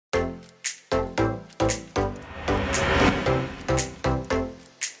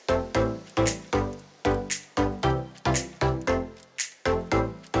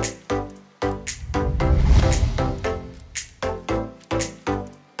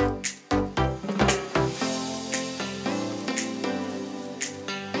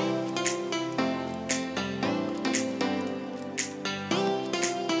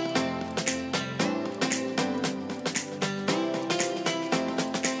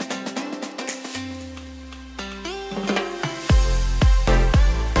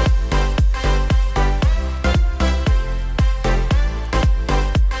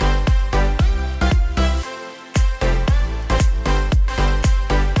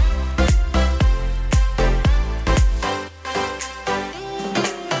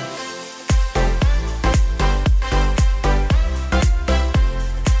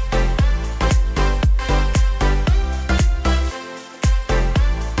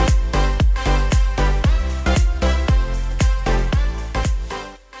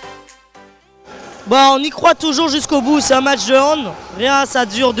Bon, on y croit toujours jusqu'au bout, c'est un match de hand. Rien, ça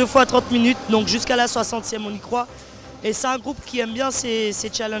dure 2 fois 30 minutes, donc jusqu'à la 60e on y croit. Et c'est un groupe qui aime bien ces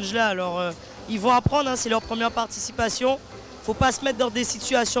challenges-là. Alors ils vont apprendre, hein, c'est leur première participation. Il ne faut pas se mettre dans des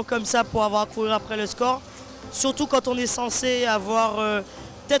situations comme ça pour avoir à courir après le score. Surtout quand on est censé avoir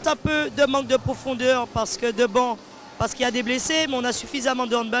peut-être un peu de manque de profondeur parce qu'il y a des blessés, mais on a suffisamment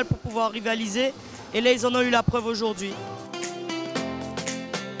de handball pour pouvoir rivaliser. Et là, ils en ont eu la preuve aujourd'hui.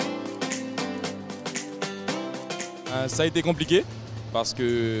 Ça a été compliqué parce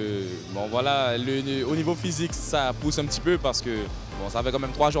que bon, voilà, au niveau physique ça pousse un petit peu parce que bon, ça fait quand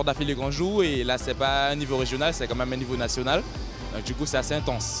même 3 jours d'affilée qu'on joue et là c'est pas un niveau régional, c'est quand même un niveau national. Donc du coup c'est assez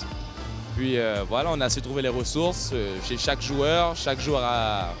intense. Puis voilà, on a su trouver les ressources chez chaque joueur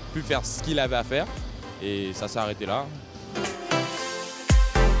a pu faire ce qu'il avait à faire et ça s'est arrêté là.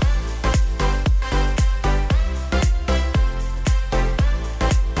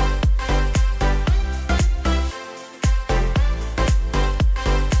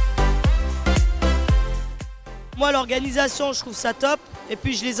 Moi, l'organisation, je trouve ça top. Et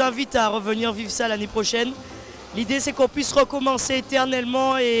puis, je les invite à revenir vivre ça l'année prochaine. L'idée, c'est qu'on puisse recommencer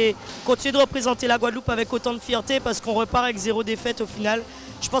éternellement et continuer de représenter la Guadeloupe avec autant de fierté parce qu'on repart avec 0 défaite au final.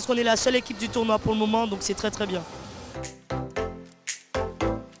 Je pense qu'on est la seule équipe du tournoi pour le moment, donc c'est très très bien.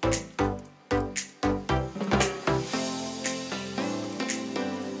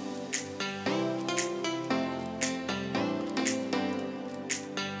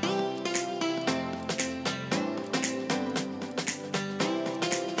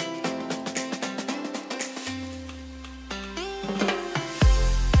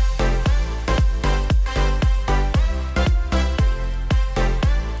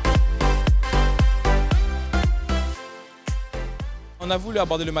 On a voulu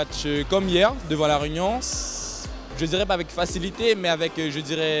aborder le match comme hier, devant la Réunion, je dirais pas avec facilité, mais avec, je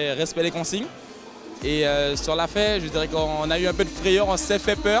dirais, respect des consignes. Et sur la fait, je dirais qu'on a eu un peu de frayeur, on s'est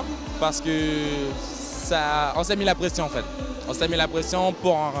fait peur, parce que on s'est mis la pression en fait. On s'est mis la pression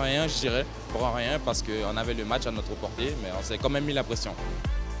pour un rien, je dirais, pour un rien, parce qu'on avait le match à notre portée, mais on s'est quand même mis la pression.